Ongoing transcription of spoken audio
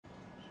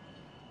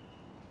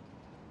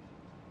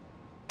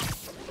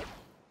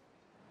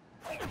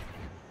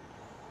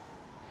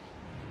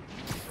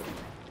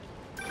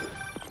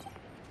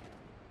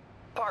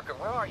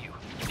Parker, where are you?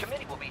 The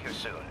committee will be here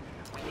soon.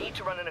 We need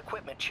to run an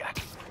equipment check.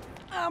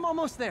 I'm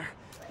almost there.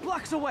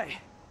 Blocks away.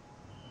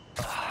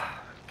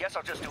 Guess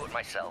I'll just do it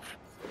myself.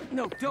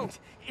 No, don't.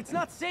 It's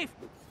not safe.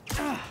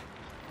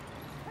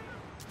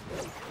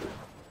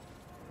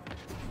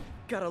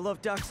 Gotta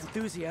love Doc's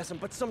enthusiasm,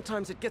 but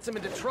sometimes it gets him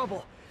into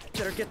trouble.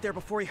 Better get there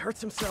before he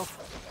hurts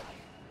himself.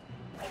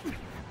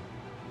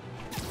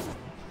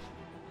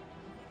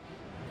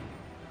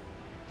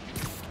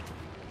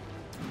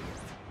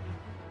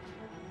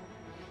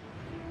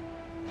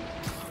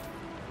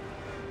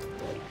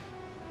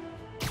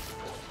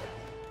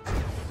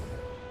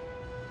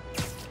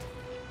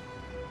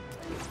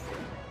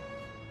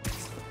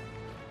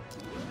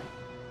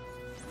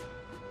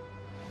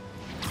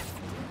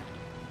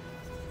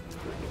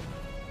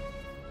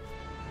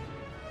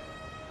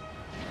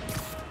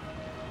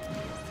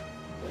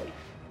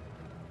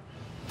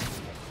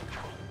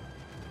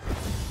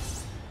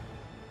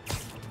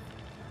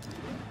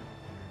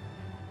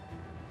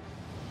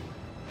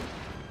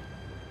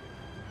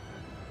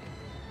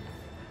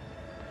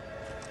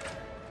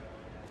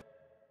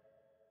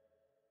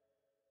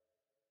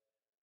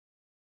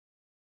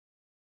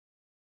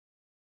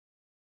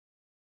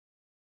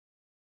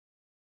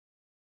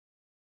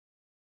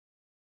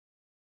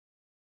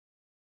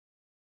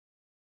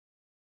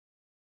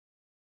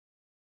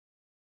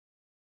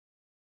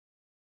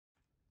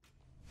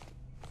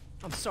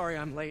 I'm sorry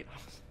I'm late.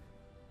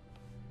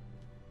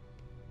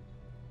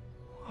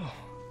 Oh.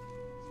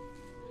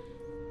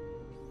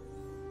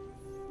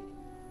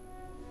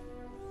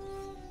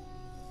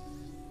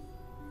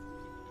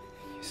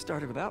 You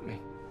started without me.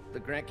 The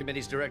grant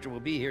committee's director will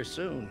be here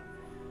soon.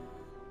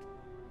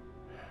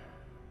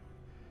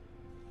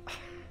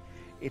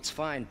 It's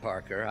fine,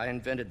 Parker. I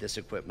invented this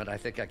equipment. I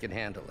think I can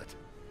handle it.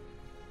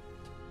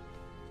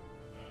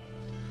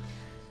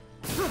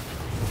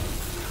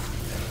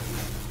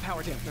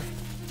 Power dampener.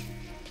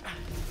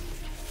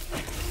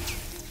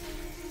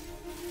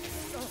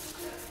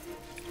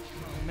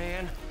 Oh,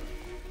 man.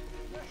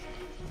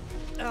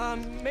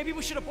 Maybe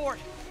we should abort.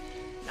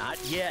 Not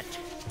yet.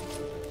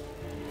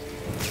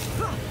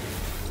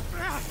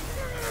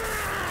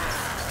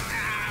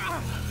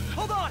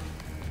 Hold on!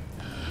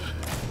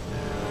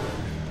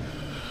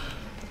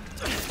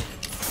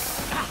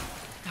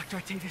 Dr.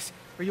 Octavius,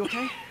 are you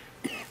okay?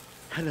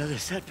 Another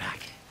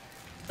setback.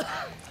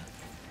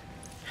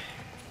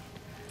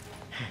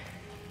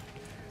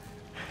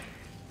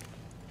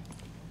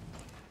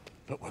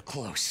 But we're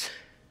close.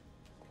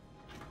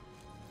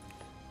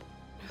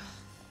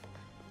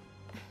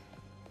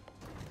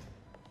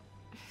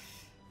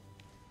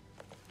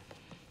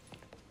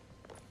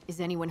 Is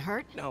anyone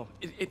hurt? No,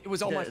 it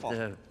was all my fault.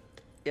 The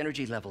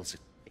energy levels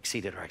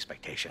exceeded our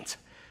expectations.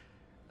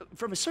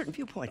 From a certain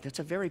viewpoint, that's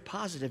a very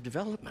positive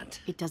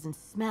development. It doesn't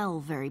smell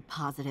very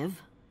positive.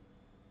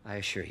 I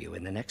assure you,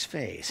 in the next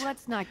phase...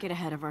 Let's not get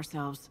ahead of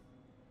ourselves.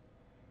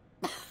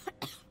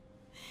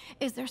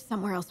 Is there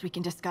somewhere else we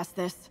can discuss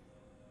this?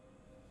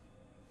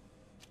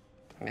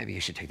 Maybe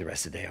you should take the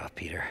rest of the day off,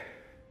 Peter.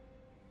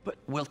 But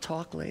we'll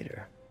talk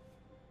later.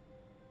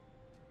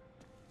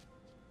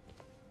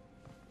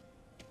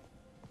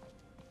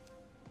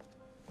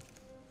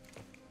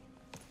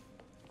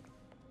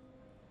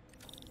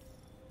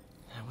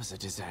 that was a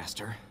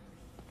disaster.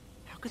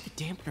 How could the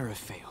dampener have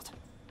failed?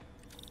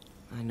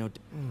 I know...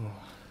 Ooh,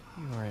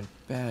 you are in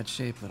bad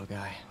shape, little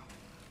guy.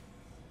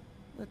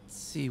 Let's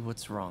see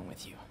what's wrong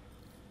with you.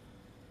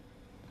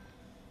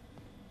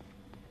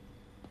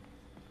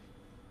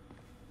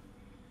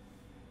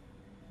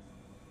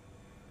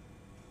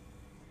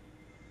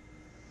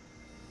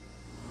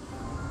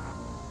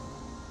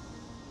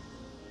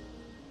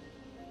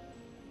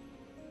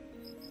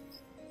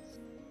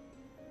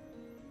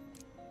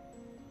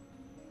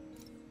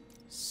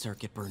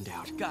 Circuit burned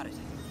out. Got it.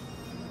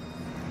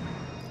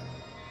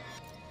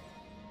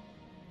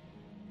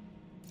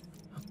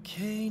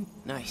 Okay,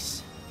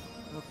 nice.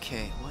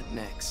 Okay, what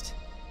next?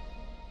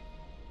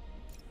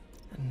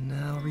 And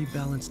now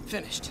rebalanced.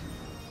 Finished.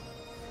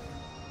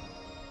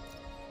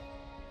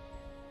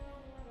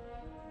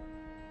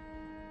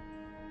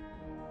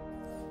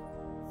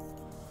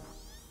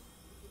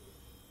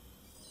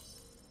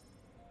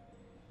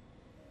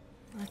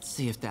 Let's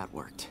see if that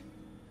worked.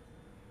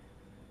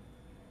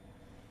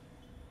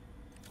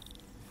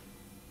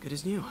 Good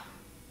as new.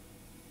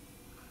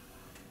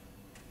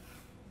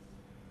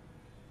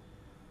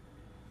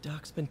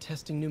 Doc's been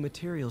testing new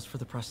materials for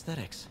the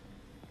prosthetics.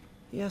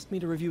 He asked me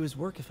to review his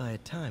work if I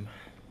had time.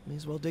 May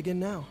as well dig in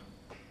now.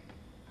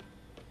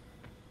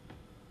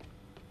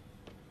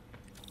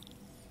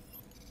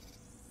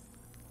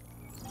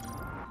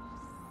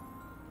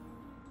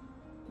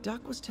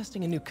 Doc was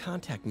testing a new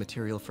contact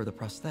material for the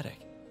prosthetic.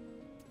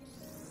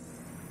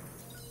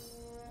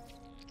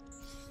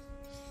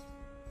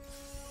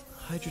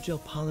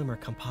 Hydrogel polymer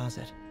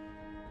composite.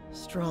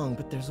 Strong,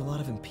 but there's a lot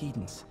of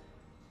impedance.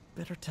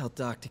 Better tell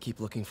Doc to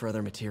keep looking for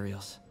other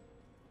materials.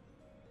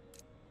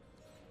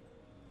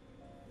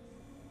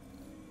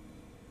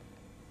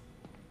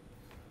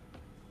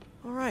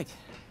 All right.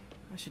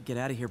 I should get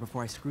out of here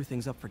before I screw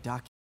things up for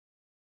Doc.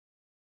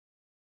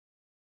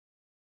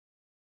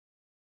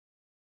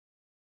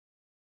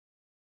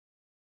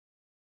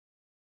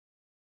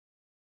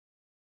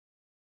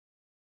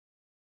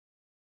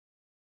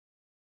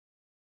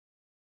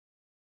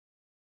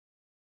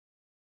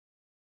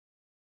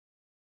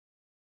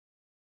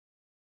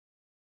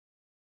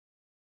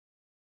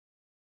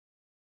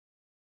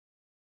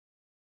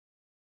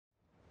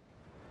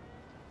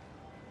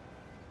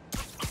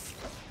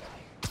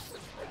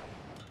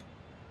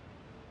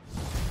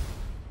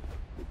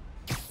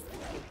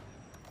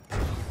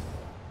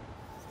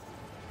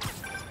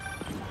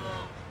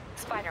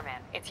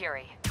 Spider-Man, it's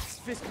Yuri.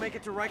 Fisk make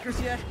it to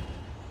Rikers yet?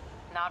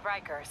 Not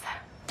Rikers.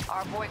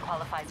 Our boy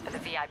qualifies for the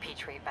VIP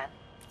treatment.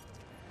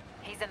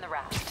 He's in the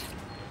raft.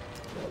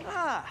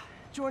 Ah,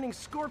 joining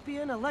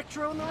Scorpion,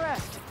 Electro, and the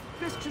rest.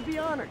 Fisk should be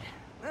honored.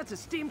 That's a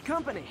steamed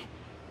company.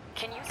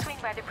 Can you swing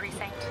by the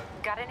precinct?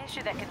 Got an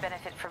issue that could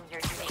benefit from your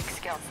unique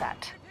skill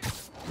set.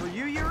 For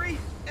you, Yuri?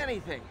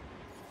 Anything.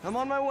 I'm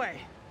on my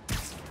way.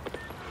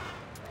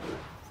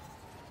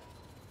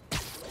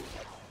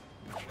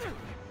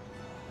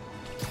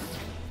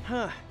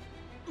 Huh.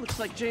 Looks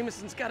like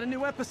Jameson's got a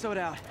new episode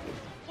out.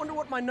 Wonder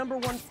what my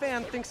 #1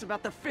 fan thinks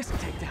about the Fisk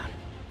takedown.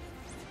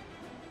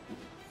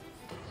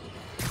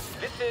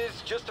 This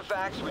is Just the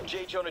Facts with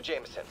J. Jonah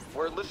Jameson,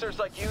 where listeners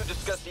like you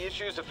discuss the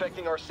issues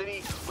affecting our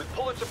city with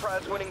Pulitzer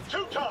Prize-winning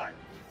two-time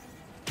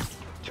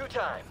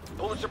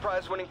Pulitzer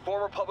Prize-winning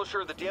former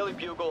publisher of the Daily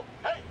Bugle.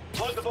 Hey,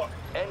 plug the book.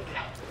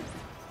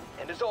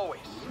 And as always,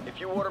 if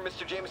you order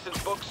Mr.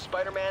 Jameson's books,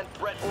 Spider-Man,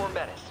 Threat, or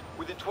Menace,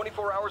 within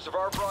 24 hours of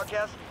our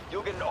broadcast,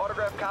 you'll get an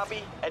autographed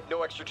copy at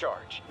no extra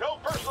charge. No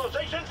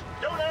personalizations,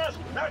 don't ask,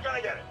 not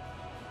gonna get it.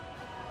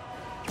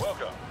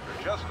 Welcome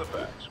to Just the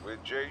Facts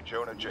with J.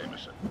 Jonah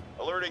Jameson,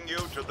 alerting you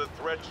to the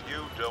threats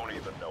you don't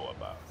even know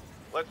about.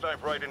 Let's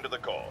dive right into the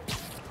call.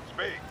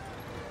 Speak.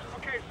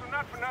 Okay, so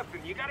not for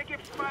nothing. You gotta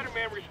give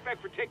Spider-Man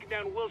respect for taking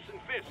down Wilson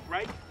Fisk,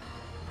 right?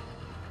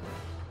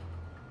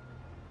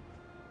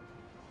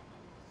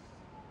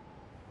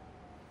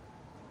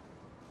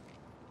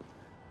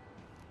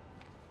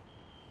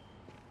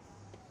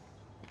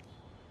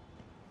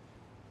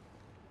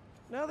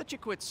 Now that you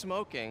quit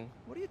smoking,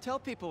 what do you tell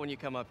people when you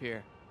come up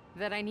here?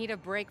 That I need a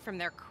break from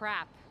their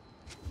crap.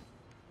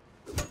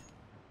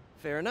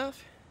 Fair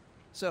enough.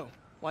 So,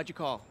 why'd you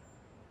call?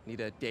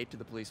 Need a date to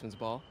the policeman's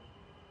ball?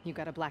 You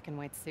got a black and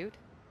white suit?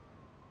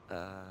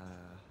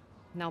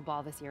 No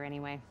ball this year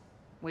anyway.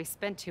 We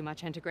spent too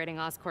much integrating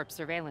Oscorp's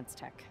surveillance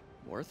tech.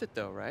 Worth it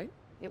though, right?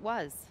 It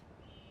was.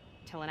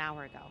 Till an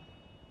hour ago.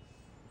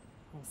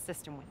 The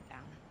system went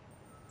down.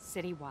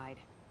 Citywide.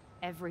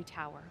 Every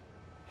tower.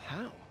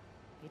 How?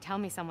 They tell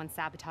me someone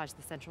sabotaged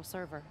the central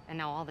server, and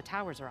now all the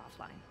towers are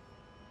offline.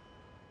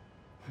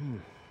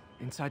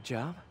 Inside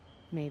job?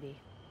 Maybe.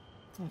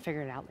 I'll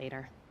figure it out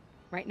later.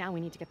 Right now, we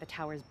need to get the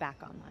towers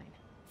back online.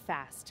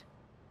 Fast.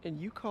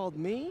 And you called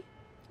me?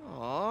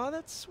 Aw,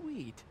 that's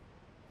sweet.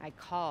 I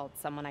called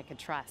someone I could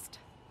trust.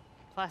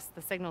 Plus,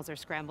 the signals are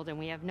scrambled and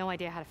we have no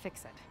idea how to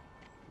fix it.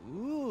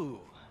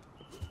 Ooh.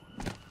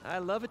 I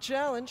love a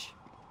challenge.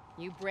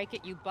 You break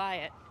it, you buy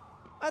it.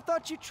 I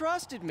thought you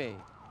trusted me.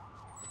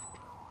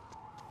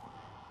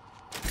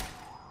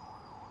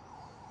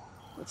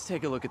 Let's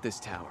take a look at this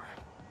tower.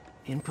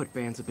 Input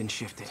bands have been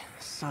shifted.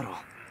 Subtle.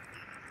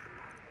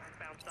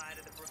 Southbound side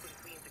of the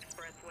Brooklyn-Queens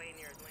Expressway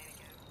near Atlantic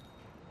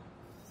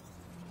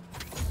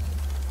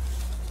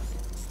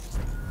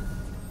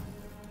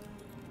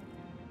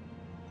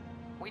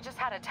We just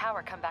had a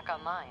tower come back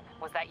online.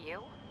 Was that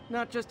you?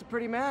 Not just a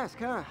pretty mask,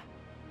 huh?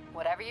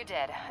 Whatever you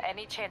did,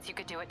 any chance you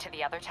could do it to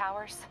the other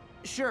towers?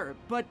 Sure,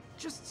 but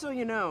just so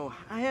you know,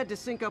 I had to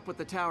sync up with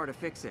the tower to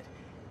fix it.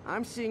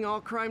 I'm seeing all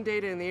crime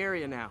data in the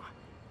area now.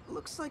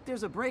 Looks like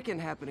there's a break-in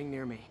happening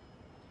near me.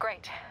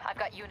 Great. I've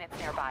got units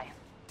nearby.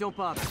 Don't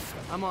bother.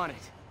 I'm on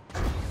it.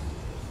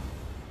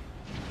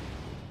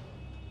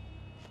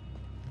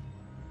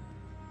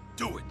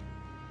 Do it.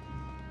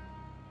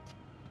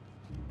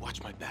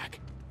 Watch my back.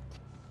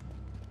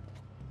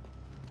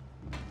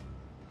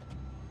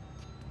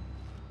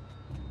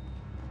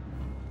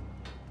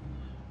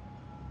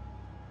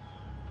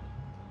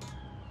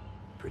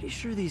 Pretty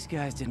sure these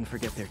guys didn't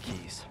forget their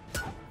keys.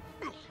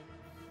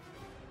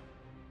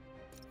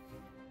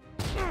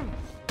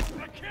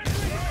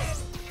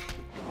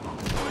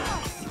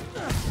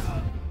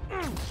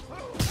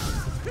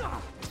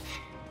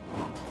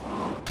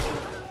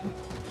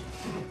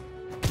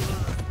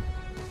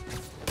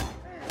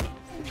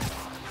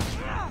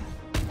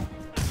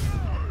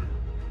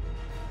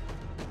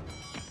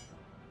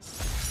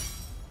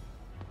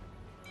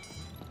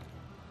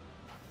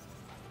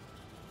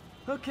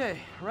 Okay,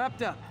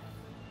 wrapped up.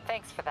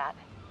 Thanks for that.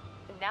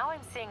 Now I'm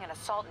seeing an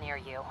assault near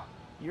you.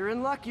 You're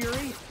in luck,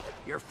 Yuri.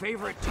 Your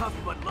favorite tough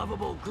but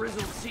lovable,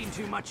 grizzled,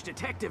 seen-too-much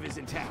detective is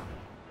in town.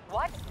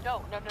 What?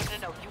 No.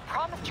 You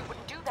promised you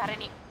wouldn't do that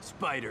any—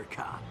 Spider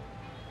Cop.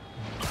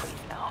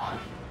 No.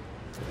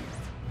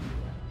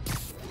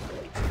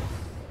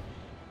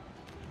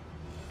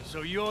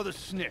 So you're the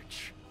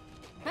snitch?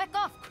 Back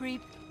off,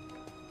 creep.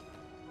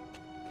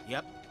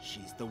 Yep,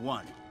 she's the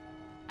one.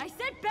 I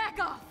said back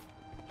off!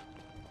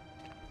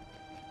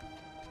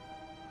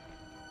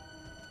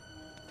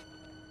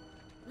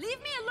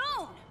 Leave me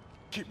alone!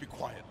 Keep it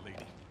quiet,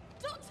 lady.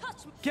 Don't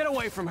touch me! Get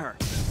away from her!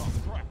 Oh,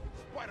 crap.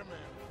 Spider-Man.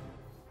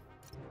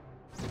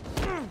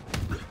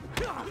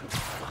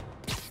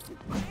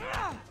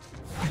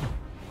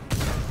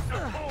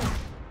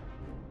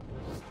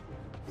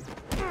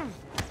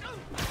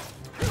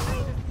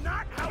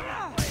 Not how we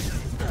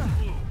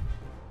play.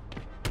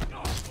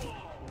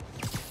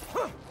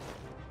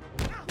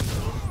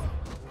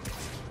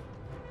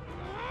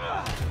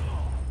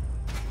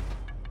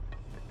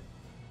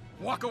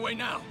 Walk away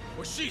now,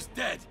 or she's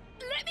dead!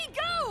 Let me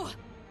go!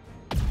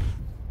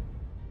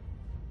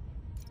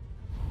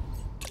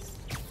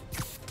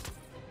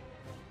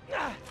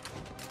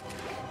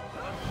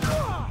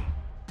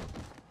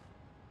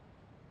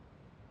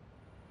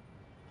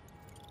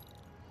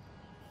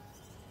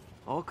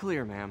 All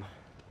clear, ma'am.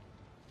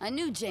 I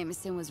knew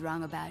Jameson was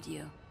wrong about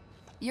you.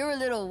 You're a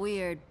little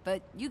weird,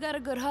 but you got a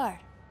good heart.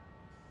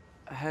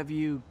 Have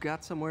you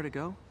got somewhere to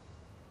go?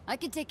 I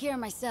can take care of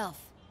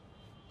myself.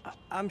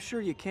 I'm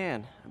sure you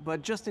can,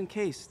 but just in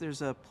case,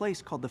 there's a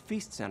place called the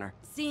Feast Center.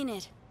 Seen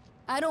it.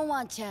 I don't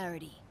want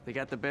charity. They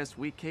got the best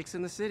wheat cakes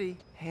in the city,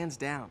 hands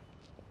down.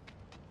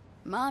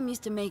 Mom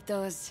used to make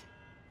those.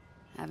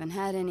 Haven't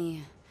had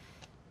any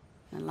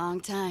in a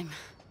long time.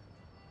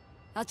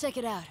 I'll check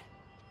it out.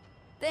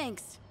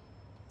 Thanks,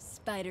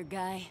 Spider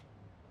Guy.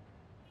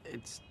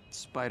 It's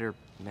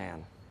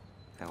Spider-Man.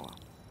 Oh well.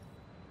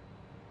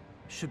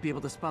 Should be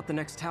able to spot the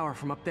next tower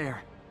from up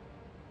there.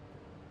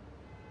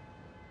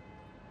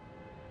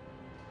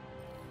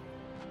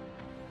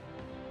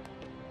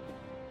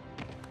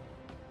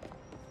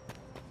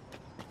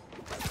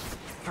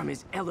 From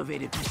his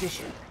elevated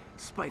position,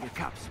 Spider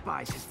Cop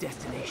spies his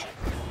destination.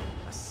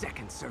 A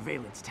second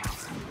surveillance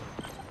tower.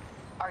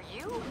 Are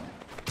you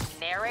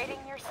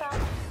narrating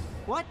yourself?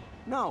 What?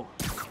 No,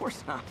 of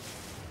course not.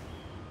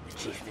 The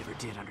Chief never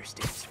did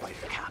understand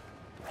Spider Cop.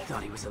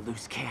 Thought he was a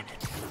loose cannon.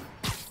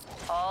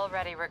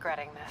 Already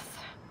regretting this.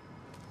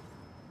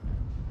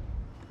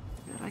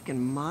 But I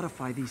can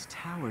modify these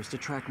towers to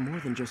track more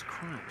than just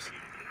crimes.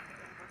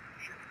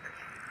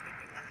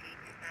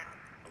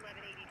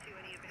 1182,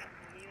 any events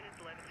from units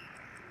 11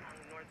 on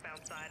the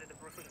northbound side of the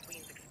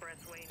Brooklyn-Queens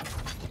Expressway.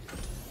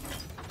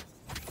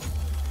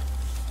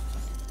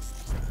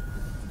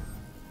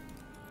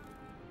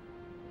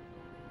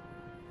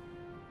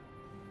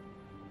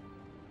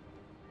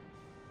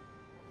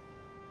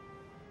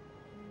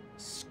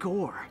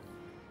 Score!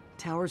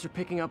 Towers are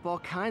picking up all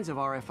kinds of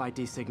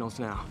RFID signals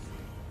now,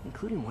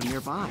 including one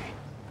nearby.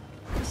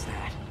 What is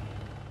that?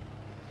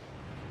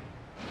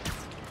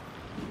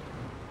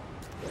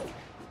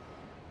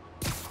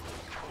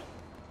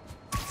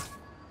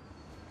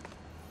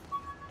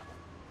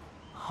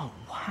 Oh,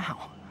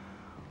 wow.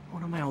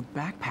 One of my old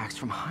backpacks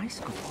from high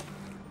school.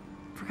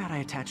 Forgot I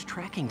attached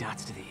tracking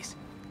dots to these.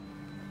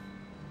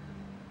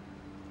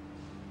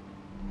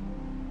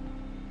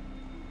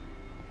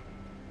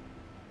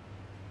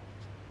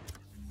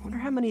 Wonder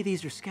how many of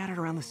these are scattered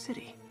around the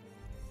city.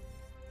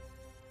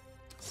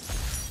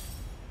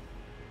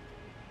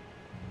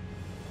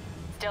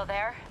 Still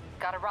there?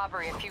 Got a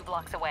robbery a few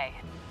blocks away.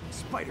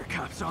 Spider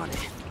Cop's on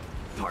it.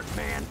 Part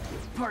man,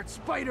 part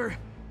spider,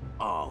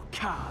 all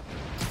cop.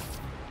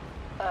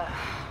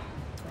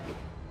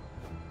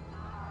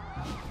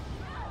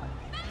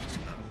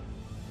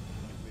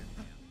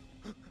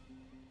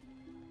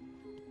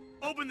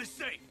 Open the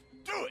safe!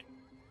 Do it!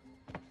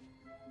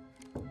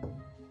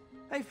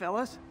 Hey,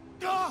 fellas.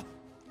 Ah!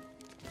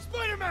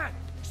 Spider-Man!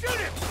 Shoot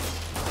him!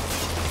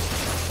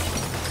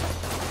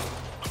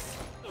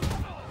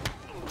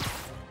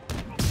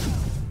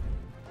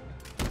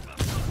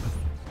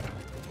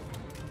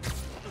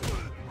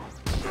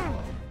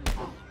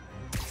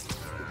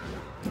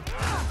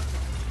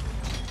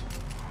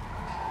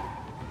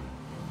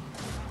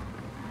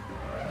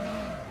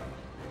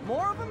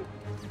 More of them?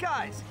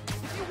 Guys,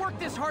 if you worked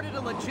this hard at a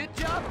legit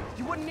job,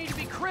 you wouldn't need to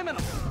be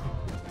criminals.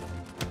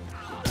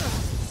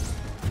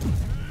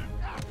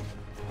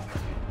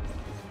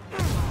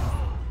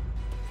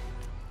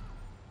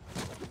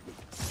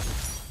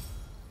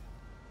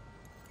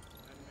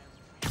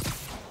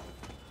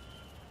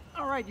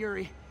 All right,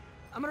 Yuri.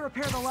 I'm gonna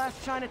repair the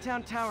last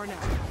Chinatown tower now.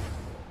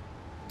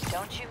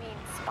 Don't you mean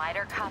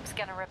Spider Cop's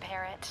gonna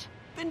repair it?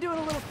 Been doing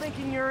a little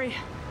thinking, Yuri.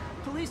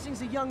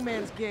 Policing's a young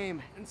man's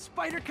game, and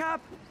Spider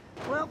Cop,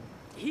 well,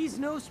 he's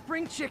no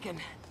spring chicken.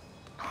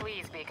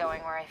 Please be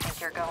going where I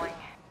think you're going.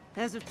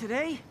 As of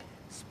today,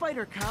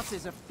 Spider Cop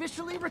is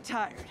officially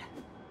retired.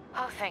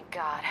 Oh, thank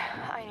God.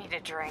 I need a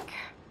drink.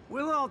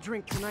 We'll all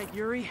drink tonight,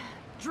 Yuri.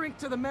 Drink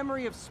to the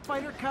memory of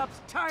Spider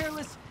Cop's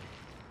tireless...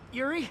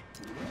 Yuri?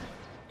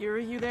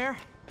 Yuri, you there?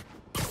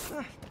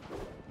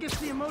 Guess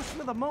the emotion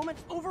of the moment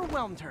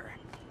overwhelmed her.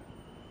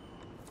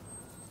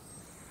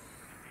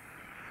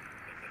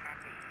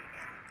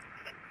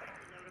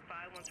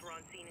 Notify once we're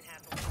on scene and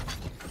have the...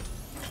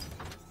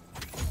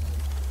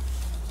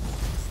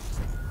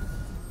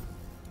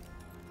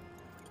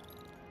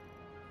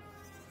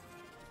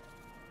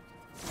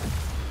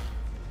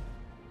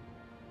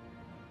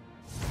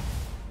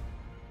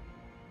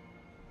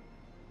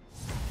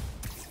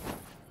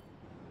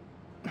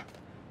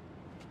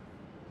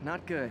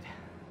 Not good.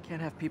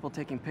 Can't have people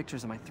taking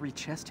pictures of my 3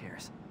 chest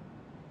hairs.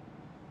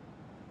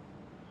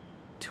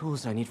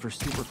 Tools I need for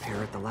suit repair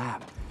at the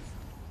lab.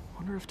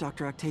 Wonder if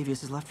Dr.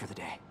 Octavius is left for the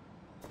day.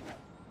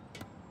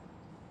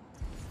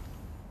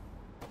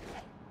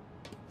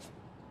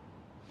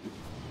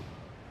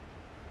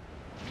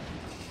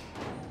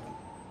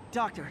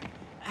 Doctor,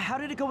 how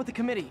did it go with the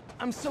committee?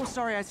 I'm so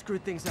sorry I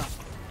screwed things up.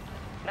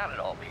 Not at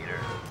all, Peter.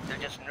 They're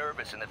just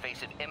nervous in the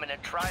face of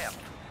imminent triumph.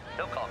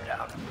 They'll calm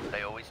down.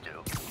 They always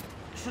do.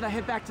 Should I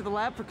head back to the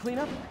lab for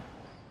cleanup?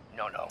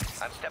 No.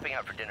 I'm stepping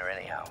out for dinner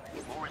anyhow.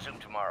 We'll resume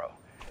tomorrow.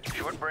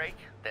 Short break,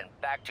 then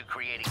back to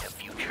creating the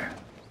future.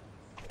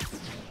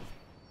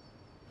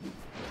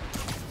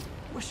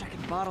 Wish I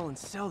could bottle and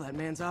sell that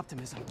man's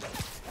optimism.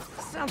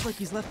 Sounds like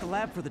he's left the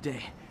lab for the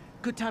day.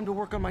 Good time to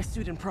work on my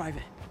suit in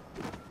private.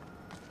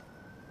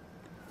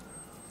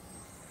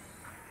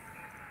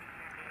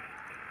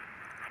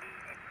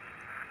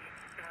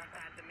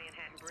 Outside the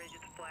Manhattan Bridge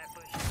at the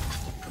Flatbush.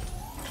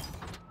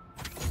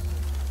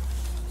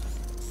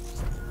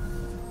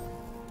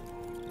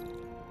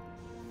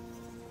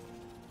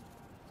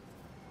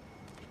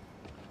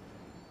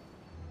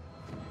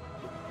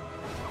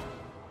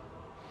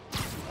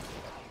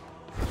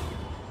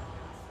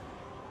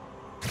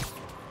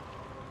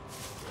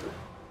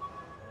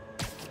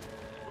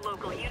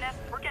 Local units,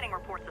 we're getting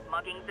reports of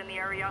muggings in the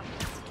area.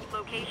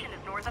 Location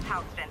is north of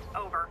Houston.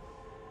 Over.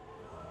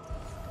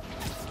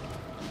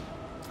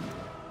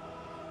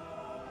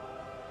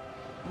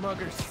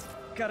 Muggers.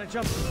 Gotta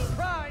jump.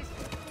 Surprise!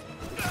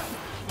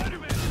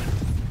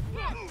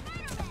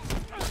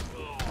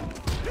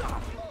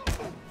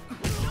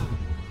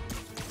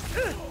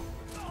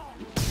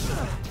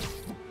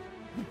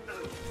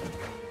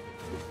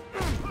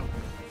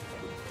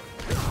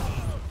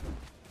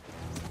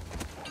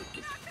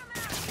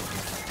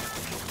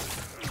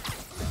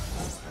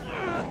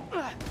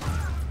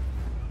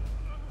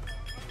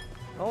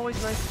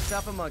 Always nice to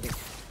stop a mugging.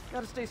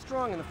 Gotta stay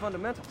strong in the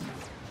fundamentals.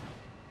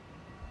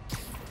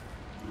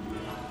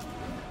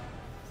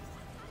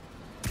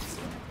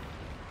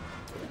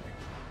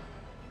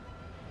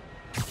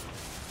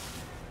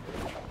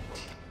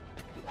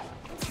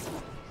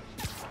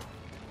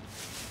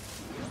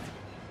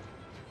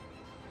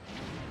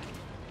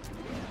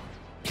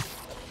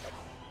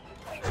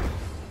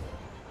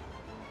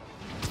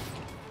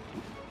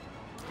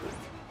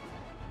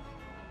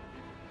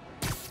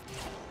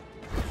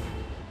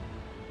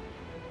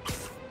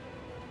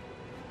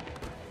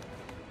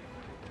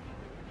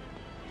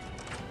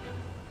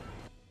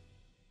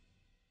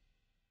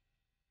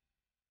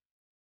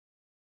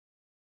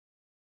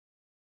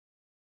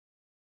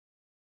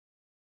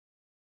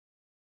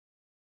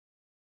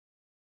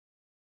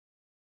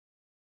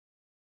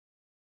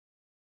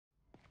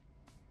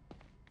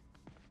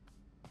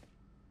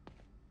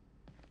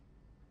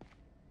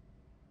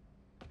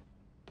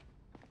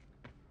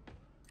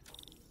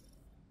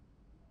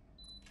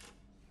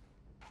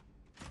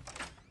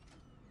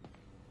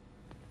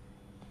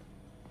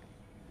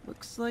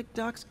 Looks like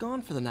Doc's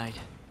gone for the night.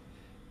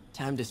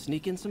 Time to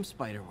sneak in some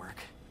spider work.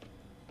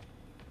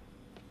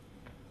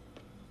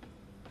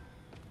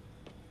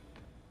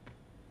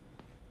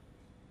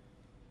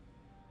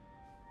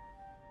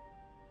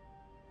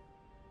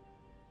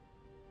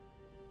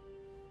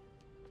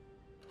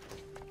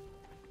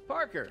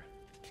 Parker!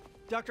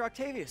 Dr.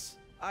 Octavius,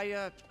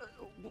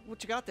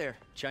 what you got there?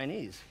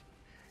 Chinese.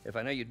 If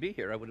I know you'd be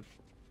here, I would have...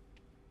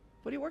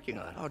 What are you working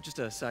on? Oh, just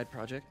a side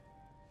project.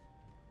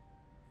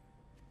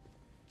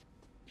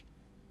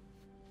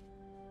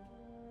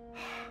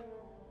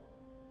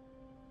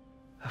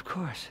 Of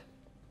course.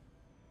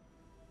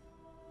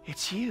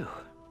 It's you.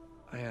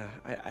 I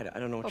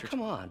don't know what you're...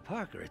 come on,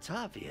 Parker, it's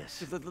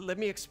obvious. Let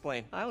me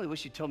explain. I only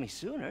wish you told me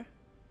sooner.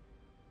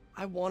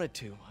 I wanted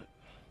to,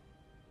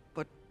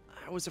 but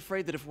I was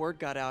afraid that if word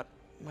got out,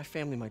 my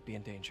family might be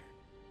in danger.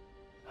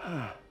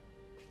 Huh.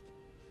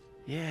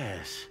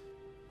 Yes.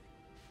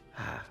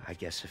 I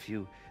guess if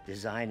you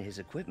design his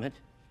equipment,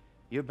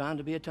 you're bound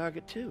to be a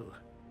target too.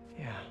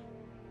 Yeah.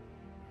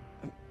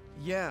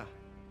 Yeah.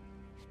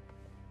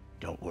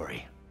 Don't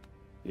worry.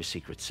 Your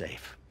secret's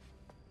safe.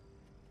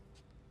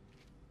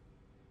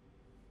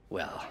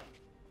 Well,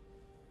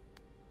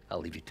 I'll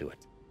leave you to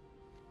it.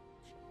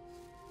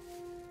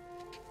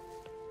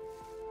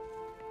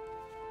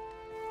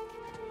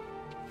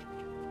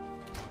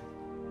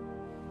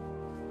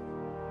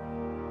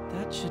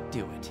 That should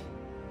do it.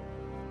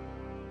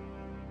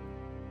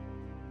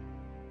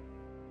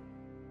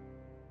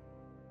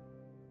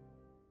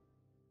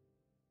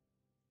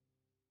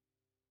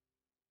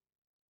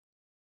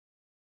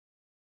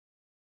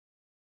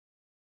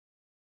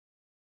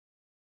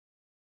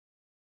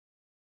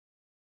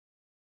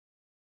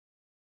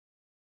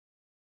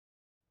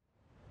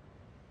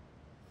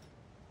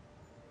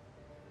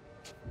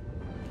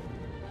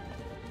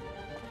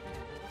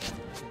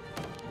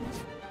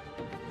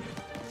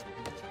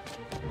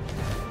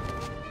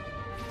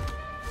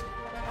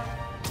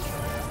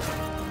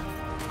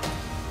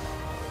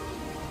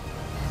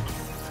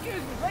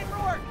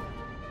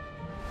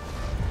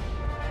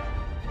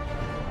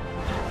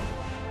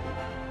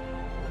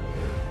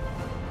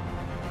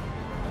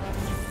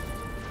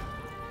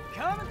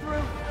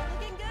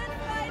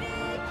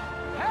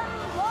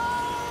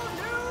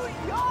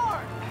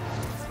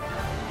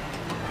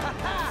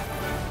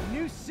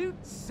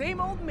 Same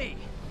old me.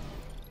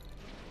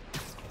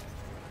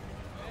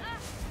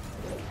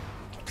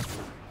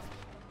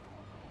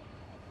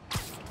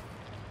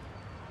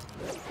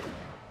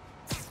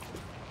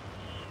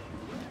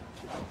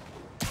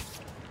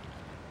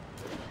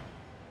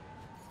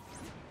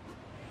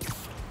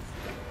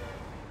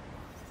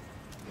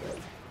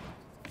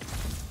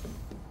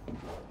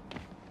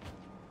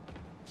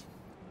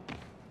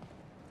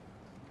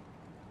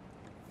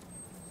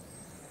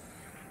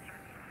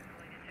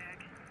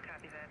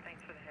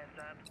 for the heads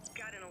up.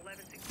 Got an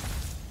 11-6.